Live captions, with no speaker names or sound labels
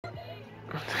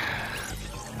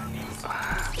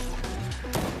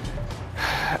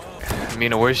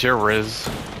Mina, where's your Riz?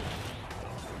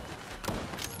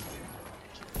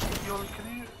 Yolys, can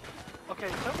you... Okay,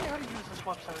 tell me how to use this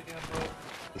website again, bro.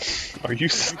 Are you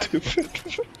stupid?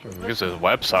 Use his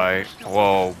website.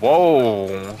 Whoa,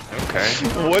 whoa. Okay.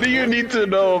 What do you need to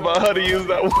know about how to use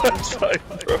that website,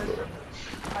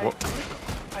 bro?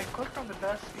 I clicked on the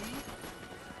best feed,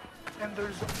 and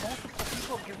there's multiple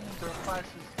people giving their classes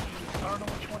to use. I don't know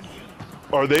which one to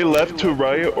use. Are they left to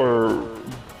right or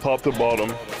top to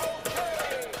bottom?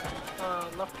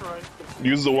 Left to right.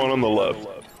 Use the one on the left.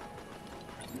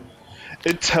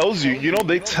 It tells you, you know,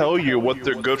 they tell you what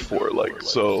they're good for, like,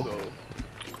 so...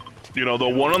 You know, the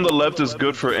one on the left is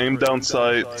good for aim down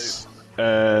sights,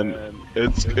 and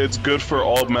it's good for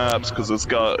all maps because it's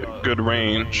got good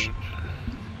range.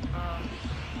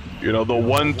 You know, the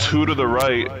 1-2 to the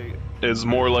right is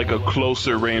more like a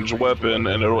closer range weapon,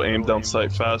 and it'll aim down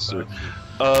sight faster.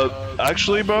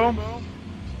 Actually, bro,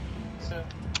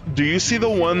 do you see the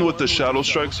one with the Shadow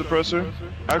Strike suppressor?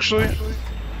 Actually,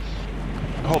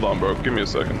 hold on, bro. Give me a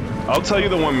second. I'll tell you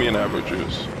the one me and Average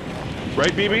use.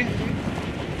 Right, BB?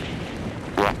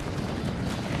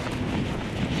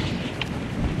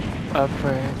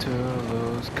 Afraid to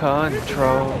lose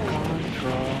control.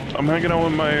 I'm hanging out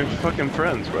with my fucking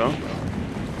friends, bro.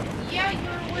 Yeah, you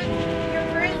were with your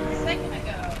friends a second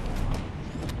ago.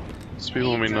 These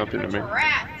people mean nothing to me.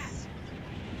 Rats.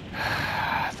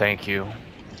 Thank you.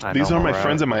 These are my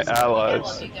friends and my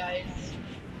allies. You guys.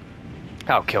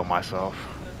 I'll kill myself.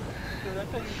 Dude, I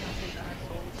thought you were gonna say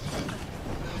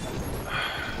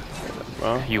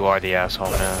asshole. Well, You are the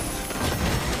asshole man.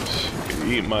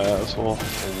 eat my asshole.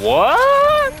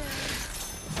 What?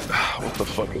 What the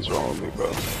fuck is wrong with me,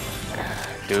 bro?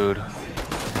 Dude.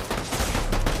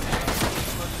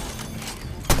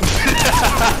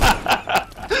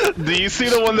 Do you see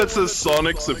the one that says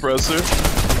Sonic Suppressor?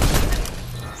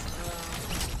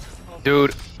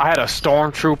 Dude, I had a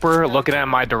stormtrooper looking at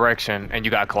my direction and you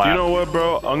got clapped. You know what,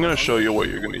 bro? I'm gonna show you what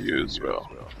you're gonna use, bro.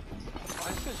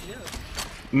 I said yes.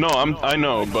 No, I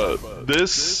know, but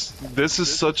this is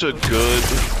such a good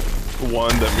one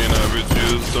that me and Average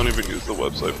use. Don't even use the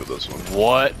website for this one.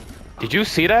 What? Did you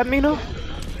see that, Mina? I was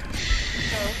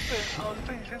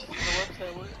paying attention to the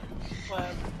website. What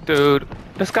happened? Dude,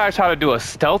 this guy tried to do a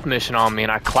stealth mission on me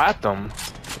and I clapped him.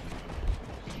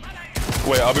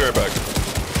 Wait, I'll be right back.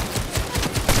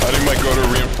 I think might go to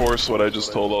reinforce what I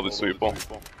just told all these people.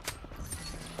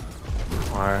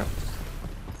 Alright.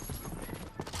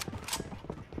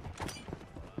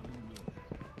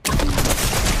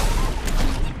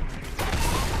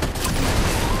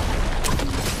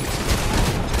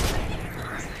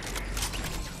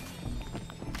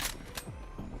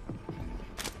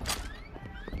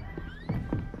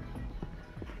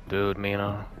 Dude,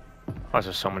 Mina, why is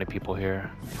there so many people here?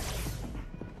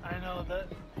 I know that.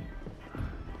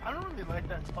 I don't really like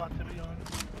that spot, to be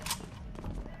honest.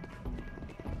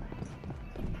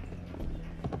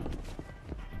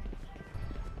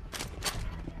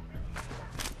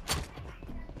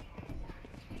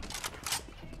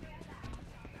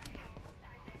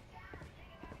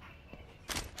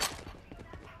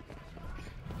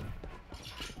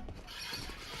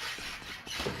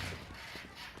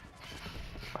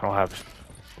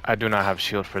 I do not have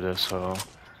shield for this, so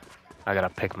I gotta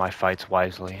pick my fights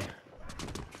wisely.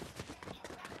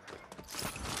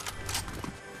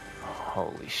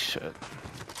 Holy shit.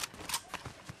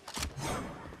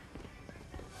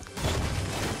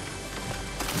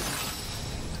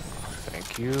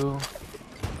 Thank you.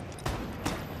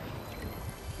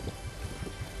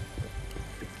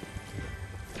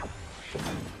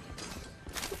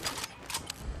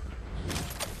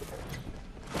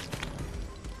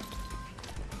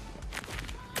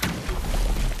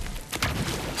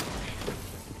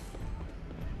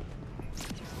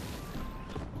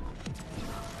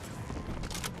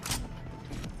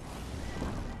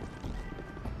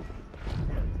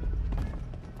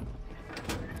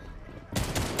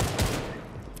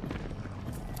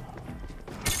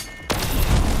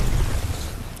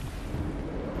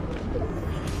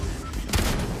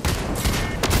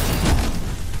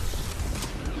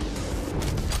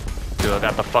 Dude, I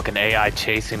got the fucking AI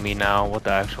chasing me now. What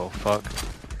the actual fuck?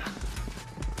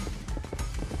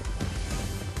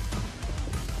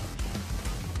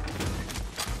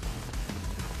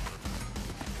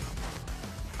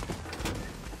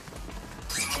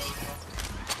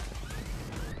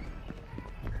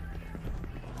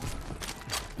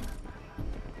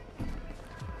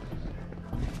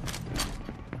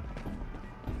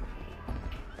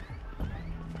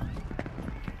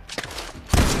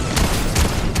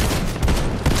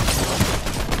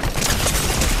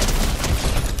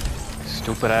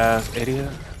 Stupid ass idiot.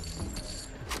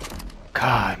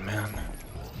 God, man.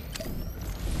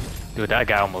 Dude, that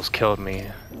guy almost killed me.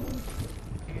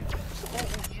 Oh,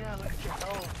 yeah, look at your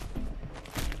health.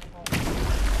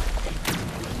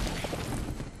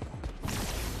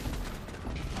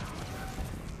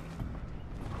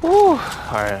 Whew.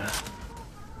 Alright.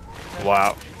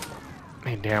 Wow.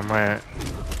 Hey, damn right.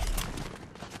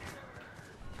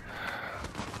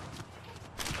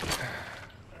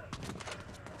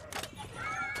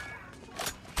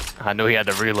 I knew he had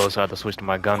to reload, so I had to switch to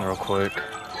my gun real quick.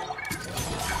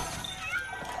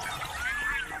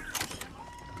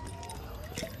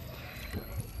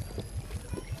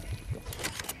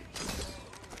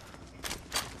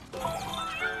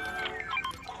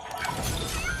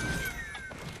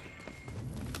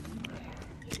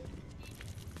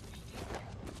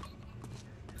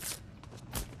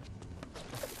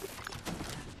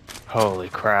 Holy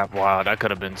crap, wow, that could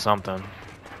have been something.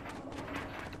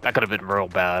 That could have been real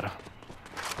bad.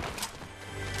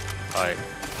 Like...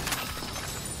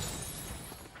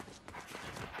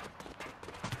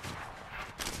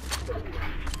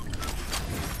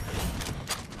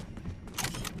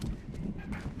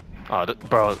 Oh,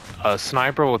 bro, a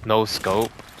sniper with no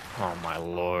scope? Oh my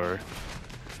lord.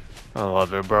 I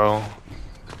love it, bro.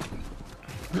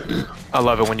 I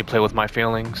love it when you play with my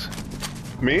feelings.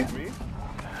 Me?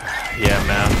 Yeah,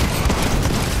 man.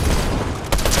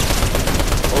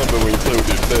 I love it when you play with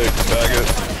your dick, faggot.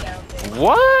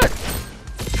 What?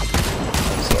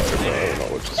 I'm sorry, bro. I don't know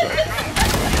what you're saying.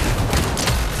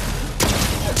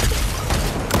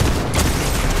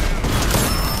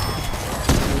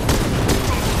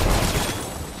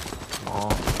 Oh.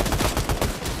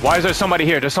 Why is there somebody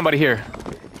here? There's somebody here.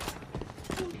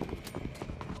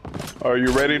 Are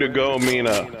you ready to go,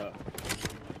 Mina?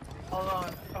 Hold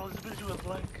on, I was busy with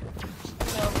Blink.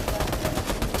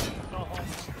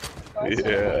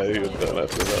 Yeah, he was done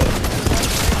after that.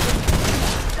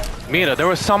 Mina, there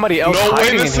was somebody else No way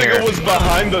hiding in this here. nigga was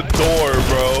behind the door,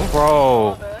 bro.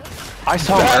 Bro, I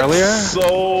saw him That's earlier. so...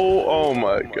 Oh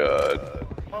my god.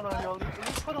 Hold on, Yolys.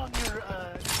 Just put on your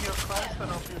class and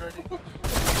I'll be ready.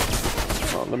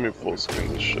 Oh, let me full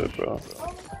screen this shit, bro.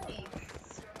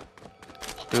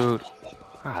 Dude,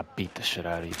 I'll beat the shit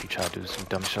out of you if you try to do some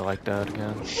dumb shit like that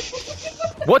again.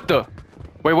 What the?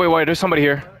 Wait, there's somebody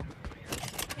here.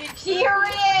 You're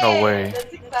cheering! No way.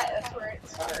 That's exactly, that's where it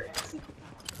starts.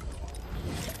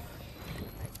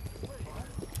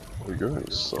 Oh, you're in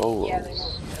solos. Yeah,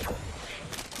 there's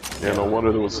Yeah, no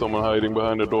wonder there was someone hiding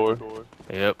behind the door.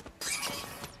 Yep.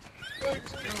 Where's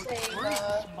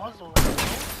this muzzle?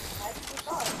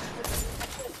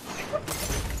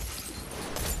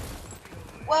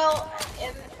 well,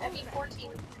 and I mean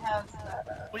 14 has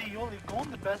that. Wait, Yoli, go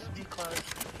in the best V class.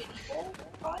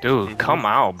 Dude, come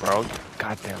out, bro.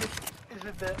 Goddamn. Is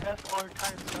it the FR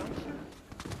times silencer?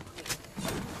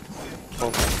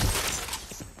 Okay.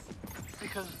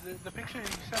 Because the picture you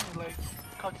sent me, like,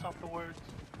 cuts off the words.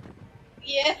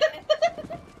 Yeah.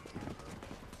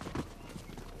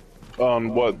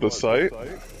 On what, the site? No,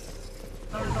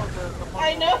 the muzzle.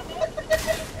 I know.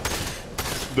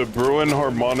 The Bruin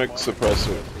Harmonic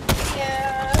Suppressor.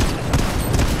 Yeah.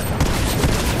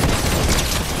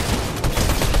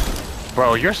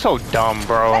 Bro, you're so dumb,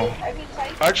 bro. I mean,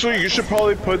 Actually, you should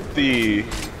probably put the...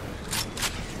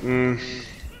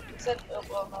 except,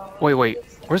 well, no. Wait.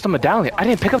 Where's the medallion? I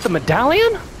didn't pick up the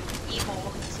medallion?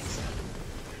 Evil.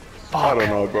 I don't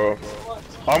know, bro.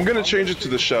 I'm gonna change it to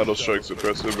the Shadow Strike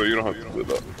Suppressor, but you don't have to do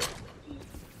that.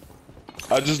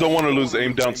 I just don't want to lose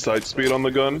aim down sight speed on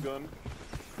the gun.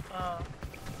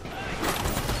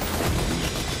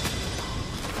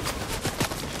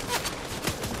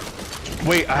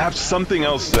 Wait, I have something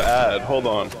else to add. Hold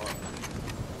on.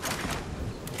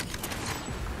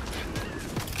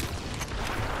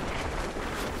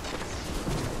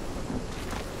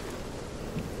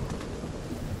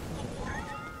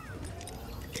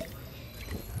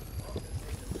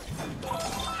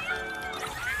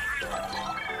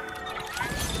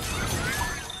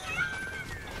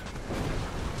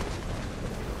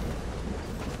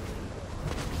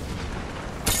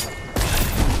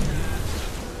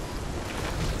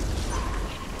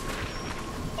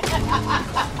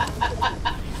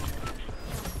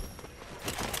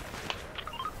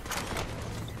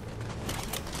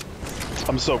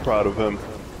 I'm so proud of him.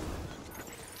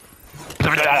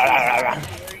 Are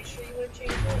you sure you would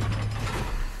change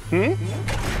it?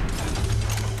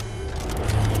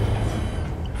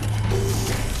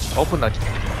 Open the...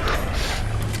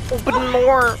 Open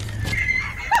more!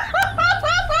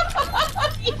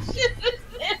 You should have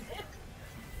said it.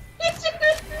 You should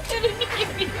have said it if you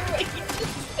knew what you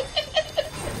just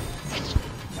said.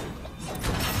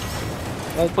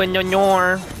 Open your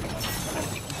door.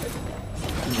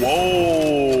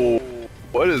 Whoa!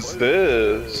 What is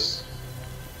this?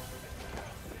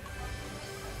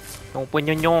 Open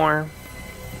your door.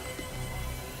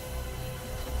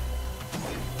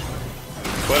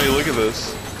 Buddy, look at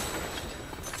this.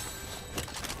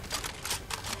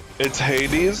 It's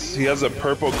Hades. He has a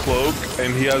purple cloak,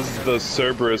 and he has the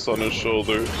Cerberus on his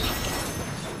shoulder.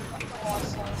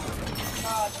 Awesome.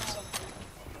 God, that's so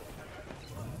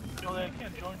cool. Yolys, I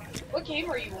can't join you. What game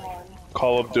are you on?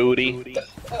 Call of Duty.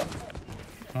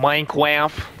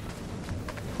 Minecraft.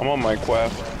 I'm on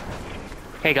Minecraft.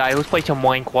 Hey guys, let's play some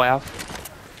Minecraft.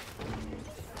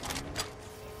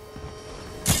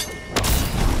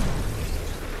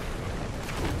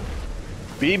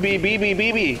 BB, BB,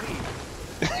 BB.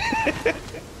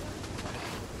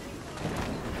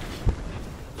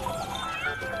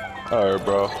 Alright,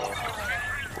 bro.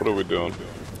 What are we doing?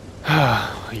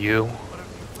 You.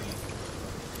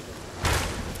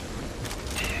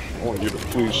 I want you to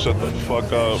please shut the fuck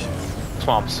up. That's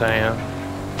what I'm saying. I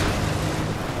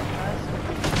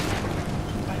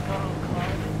got on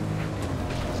cloud.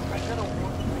 I got a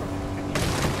warning from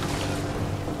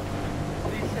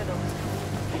they said I was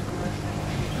aggressive.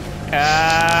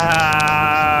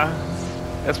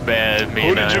 That's bad, man.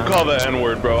 Who did you call the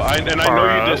N-word, bro? I know you did.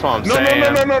 That's what I'm no,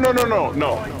 saying.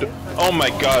 no. Oh my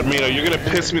god, Mina, you're gonna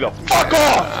piss me the fuck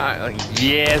off!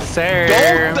 Yes, sir.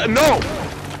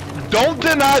 Don't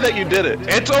deny that you did it.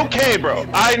 It's okay, bro.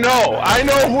 I know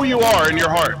who you are in your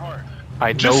heart.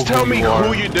 I know Just tell me are.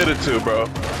 who you did it to, bro.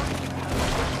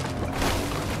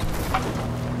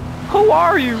 Who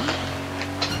are you?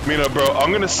 Mina, bro,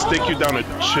 I'm gonna stick you down a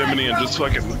chimney and just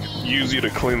fucking use you to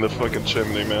clean the fucking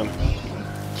chimney, man.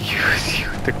 Use you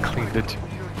to clean the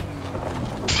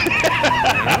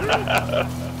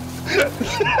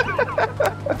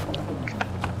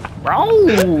Bro!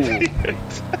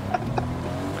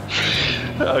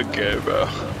 Okay, bro.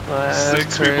 Last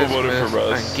 6 people voted for Christmas,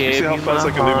 us. I You gave see how you fast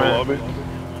my I can leave a heart. lobby?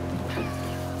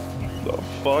 The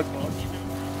fuck?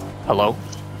 Hello?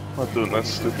 I'm not doing that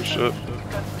stupid shit.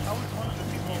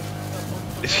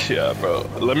 Yeah, bro.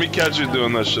 Let me catch you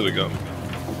doing that shit again.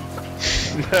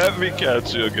 Let me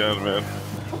catch you again, man.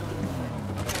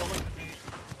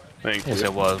 Thank Yes, you.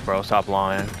 it was, bro. Stop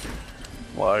lying.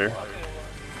 Liar.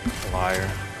 Liar.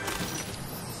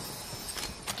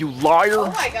 You liar!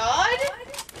 Oh my god!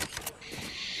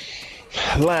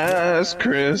 Last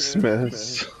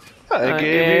Christmas, I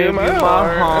gave you my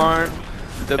heart.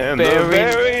 The And the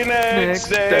very next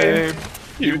day,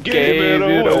 you gave it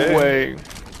away.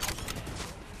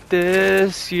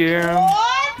 This year,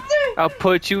 What? I'll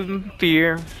put you in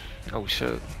fear. Oh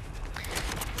shit.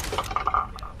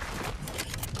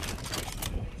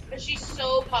 But she's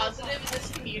so positive in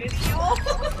this community, y'all.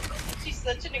 She's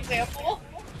such an example.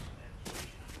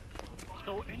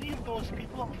 So any of those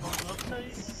people on the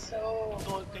website,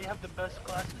 So they have the best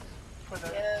classes for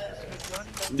that Yeah.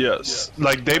 specific gun? Yes,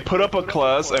 like they put up a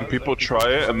class and people try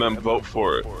it and then vote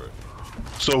for it.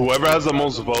 So whoever has the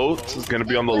most votes is gonna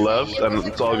be on the left, and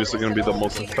it's obviously gonna be the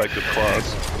most effective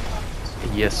class.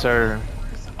 Yes, sir.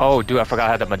 Oh, dude, I forgot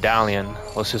I had the medallion.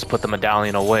 Let's just put the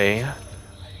medallion away. You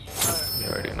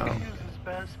already know. He uses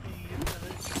best speed and it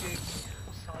gave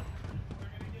son.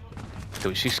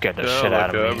 Dude, she scared the Yeah, shit like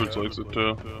out of me. average likes it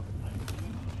too.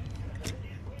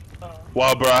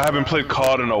 Wow, bro, I haven't played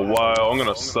COD in a while. I'm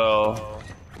gonna sell.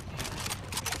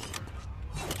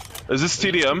 Is this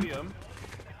TDM?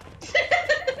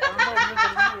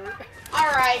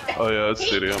 Alright. Oh yeah, it's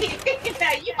TDM.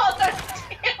 Yeah, you all know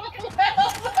damn well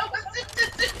that wasn't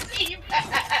just a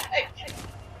teabag.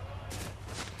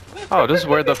 Oh, this is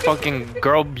where the fucking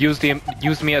girl used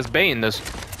me as bait in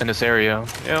this area.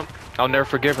 Yep, I'll never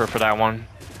forgive her for that one.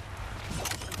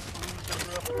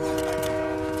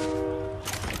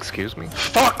 Excuse me.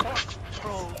 Fuck!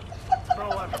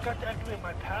 Bro, I forgot to activate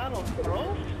my paddles,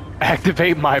 bro.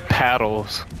 Activate my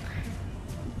paddles.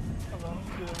 Hello,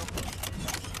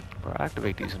 good. Bro,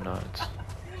 activate these nuts.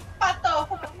 Pato,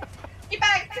 get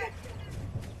back.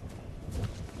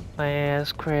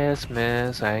 Last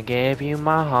Christmas, I gave you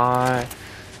my heart.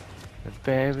 The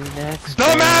very next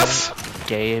Dumbass! day,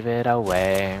 gave it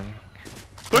away.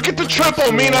 Look at the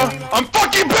triple, Mina! I'm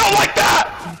fucking built like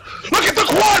that! Look at the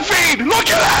quad feed! Look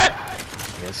at that!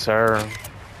 Yes, sir.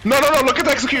 No, look at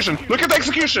the execution! Look at the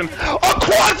execution! A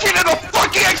quad feed and a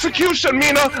fucking execution,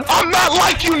 Mina! I'm not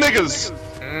like you niggas!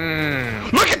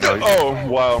 Look at the- Oh,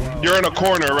 wow. You're in a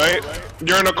corner, right?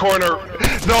 You're in a corner.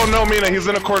 No, Mina, he's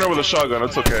in a corner with a shotgun.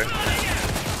 It's okay.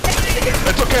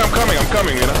 It's okay, I'm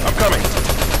coming, Mina. I'm coming.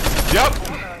 Yep.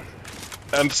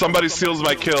 And somebody steals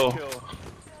my kill.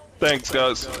 Thanks,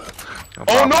 guys.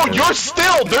 Oh no, you're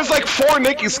still! There's like 4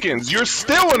 Nikki skins. You're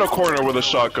still in a corner with a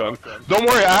shotgun. Don't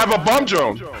worry, I have a bomb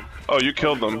drone. Oh, you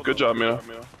killed them. Good job, Mina.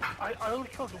 I only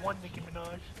killed one Nicki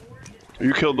Minaj.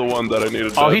 You killed the one that I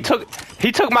needed. Oh, dead.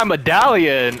 he took my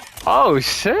medallion. Oh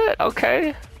shit.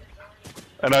 Okay.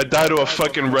 And I died to a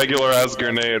fucking regular ass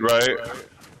grenade, right?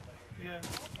 Yeah.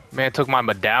 Man took my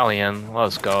medallion.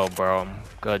 Let's go, bro.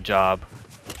 Good job.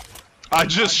 I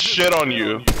just shit on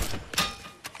you.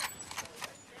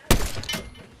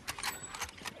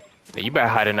 Yeah, you better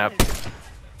hide in that.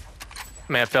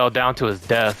 Man fell down to his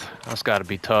death. That's gotta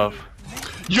be tough.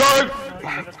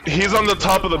 He's on the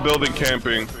top of the building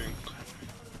camping.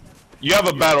 You have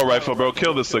a battle rifle, bro.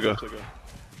 Kill this nigga.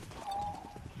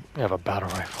 You have a battle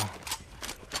rifle.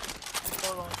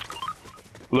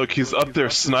 Look, he's up there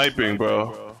sniping,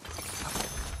 bro.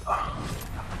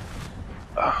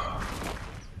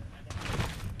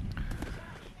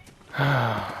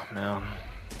 Man.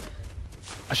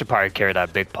 I should probably carry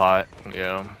that big pot.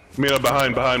 Yeah. Mina,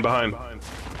 behind.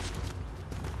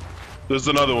 There's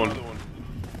another one.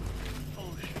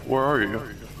 Where are you?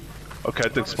 Okay, I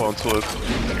think spawn's flipped.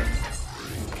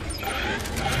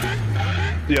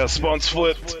 Yeah, spawn's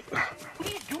flipped. What are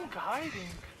you doing hiding?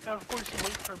 And of course you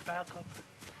wait for backup.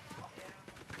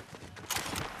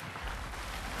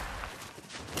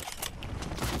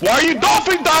 Why are you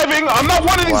dolphin diving? I'm not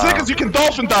one of these niggas you can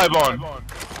dolphin dive on.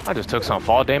 I just took some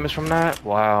fall damage from that.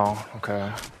 Wow.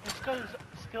 Okay. This guy is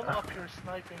still up here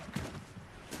sniping.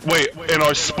 Wait, in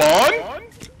our spawn?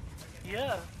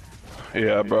 Yeah.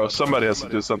 Yeah, bro. Somebody has to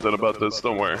do something about this.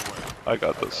 Don't worry. I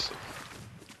got this.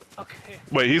 Okay.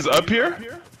 Wait, he's up here?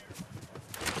 Yeah,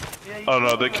 Oh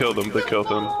no, they killed him. They killed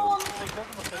him.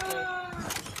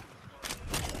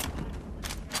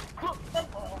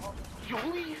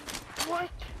 Yoli? What?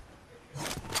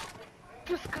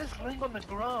 This guy's laying on the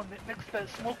ground next to that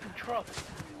smoking truck.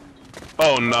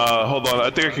 Oh nah, hold on. I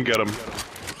think I can get him.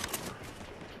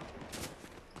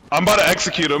 I'm about to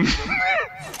execute him.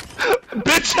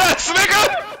 Bitch ass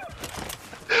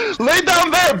nigga! Lay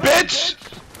down there, bitch!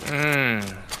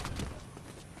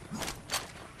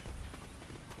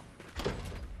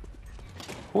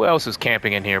 Who else is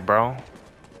camping in here, bro?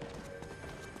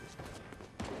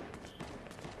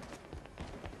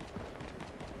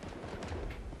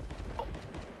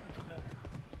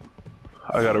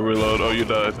 I gotta reload. Oh, you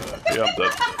died. Yeah, I'm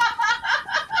dead.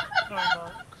 No, I'm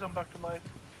not, because I'm back to life.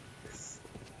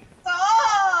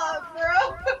 Stop,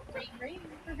 bro. Ring.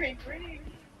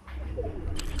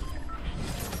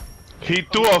 He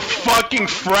threw a fucking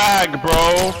frag,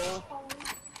 bro.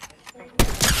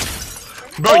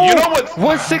 Bro, you know what?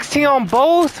 116 on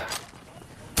both?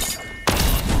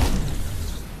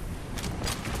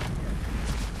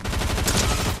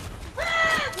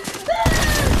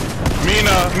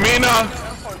 Mina!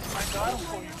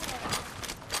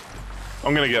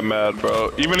 I'm gonna get mad,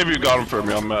 bro. Even if you got him for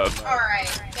me, I'm mad.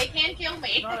 Alright, they can kill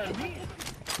me. Not at me.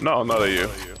 No, not at you.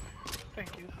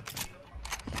 Thank you.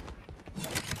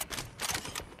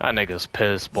 That nigga's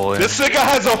pissed, boy. This nigga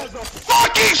has a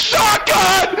fucking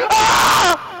shotgun!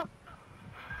 Ah!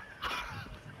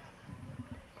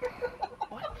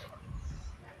 What?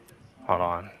 Hold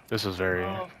on. This is very...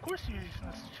 Of course you're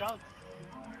using this shot.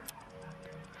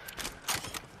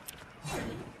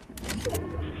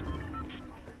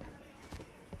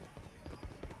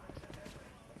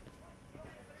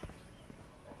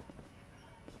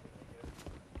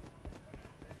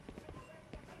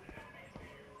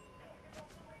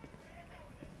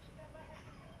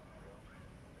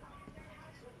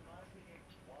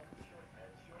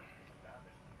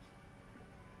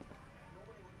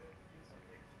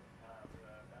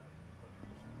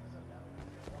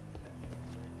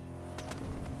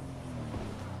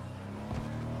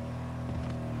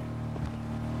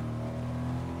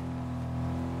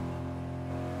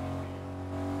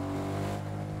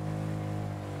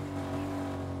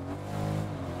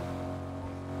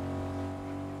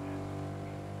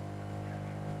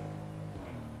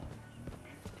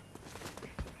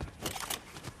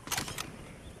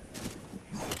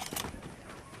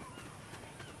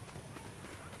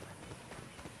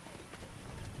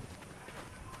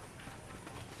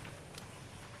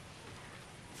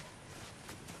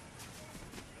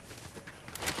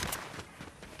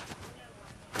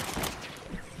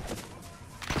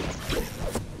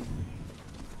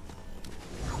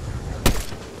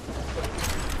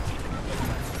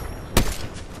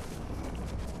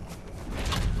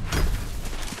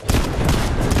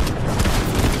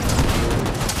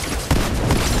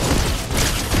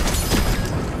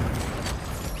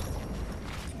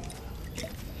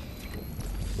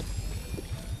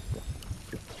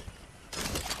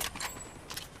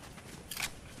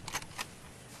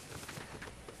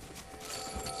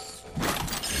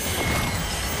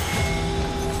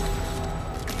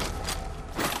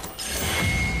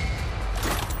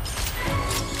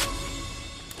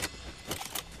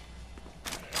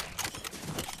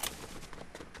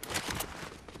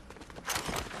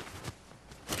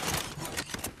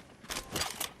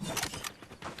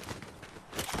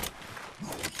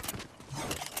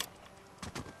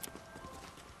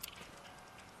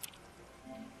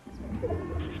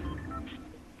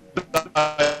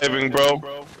 reviving,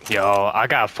 bro. Yo, I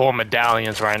got 4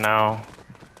 medallions right now.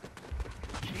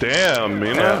 Damn,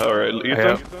 Mina. Yeah. Alright,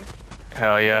 Ethan. Yep.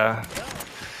 Hell yeah.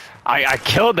 I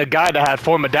killed the guy that had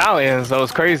 4 medallions. That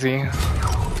was crazy.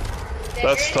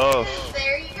 That's tough.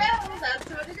 There you go. That's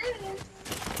what it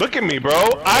is. Look at me, bro.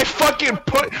 I fucking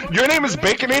put. Your name is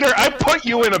Baconator? I put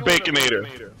you in a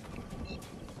Baconator.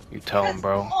 You tell him,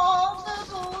 bro. All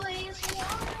the boys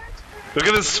want. Look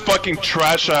at this fucking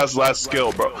trash ass last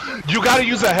skill, bro. You gotta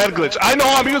use a head glitch. I know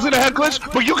I'm using a head glitch,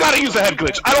 but you gotta use a head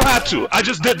glitch. I don't have to. I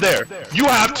just did there. You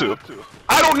have to.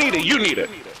 I don't need it. You need it.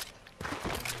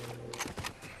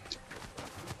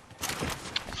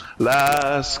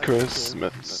 Last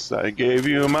Christmas, I gave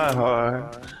you my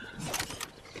heart.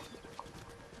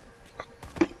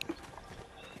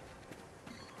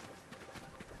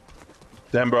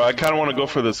 Damn, bro, I kind of want to go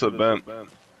for this event.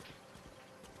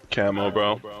 Camo,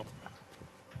 bro.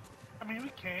 I mean, we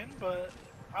can, but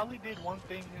I only did one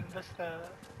thing, and that's the...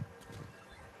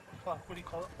 Fuck, what do you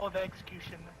call it? Oh, the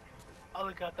execution. I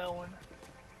only got that one.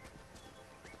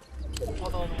 All the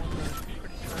other ones are pretty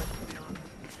trash, to be honest.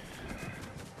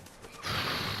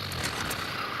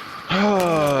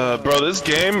 Bro, this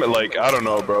game, like, I don't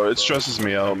know, bro. It stresses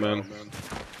me out, man.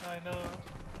 I know.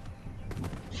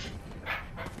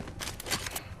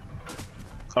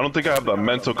 I don't think I have the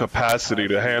mental capacity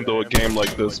to handle a game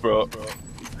like this, bro.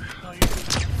 No, you're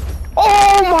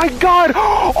Oh my god!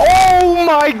 Oh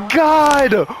my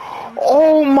god!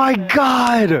 Oh my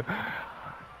god! You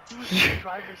was in the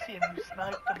driver's seat and you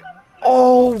sniped them.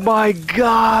 Oh my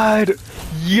god!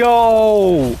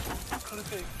 Yo!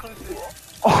 Clip it.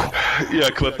 Oh, Yeah,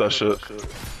 clip that shit.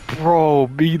 bro,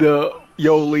 be the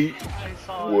Yoli. I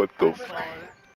saw What it. the I saw it.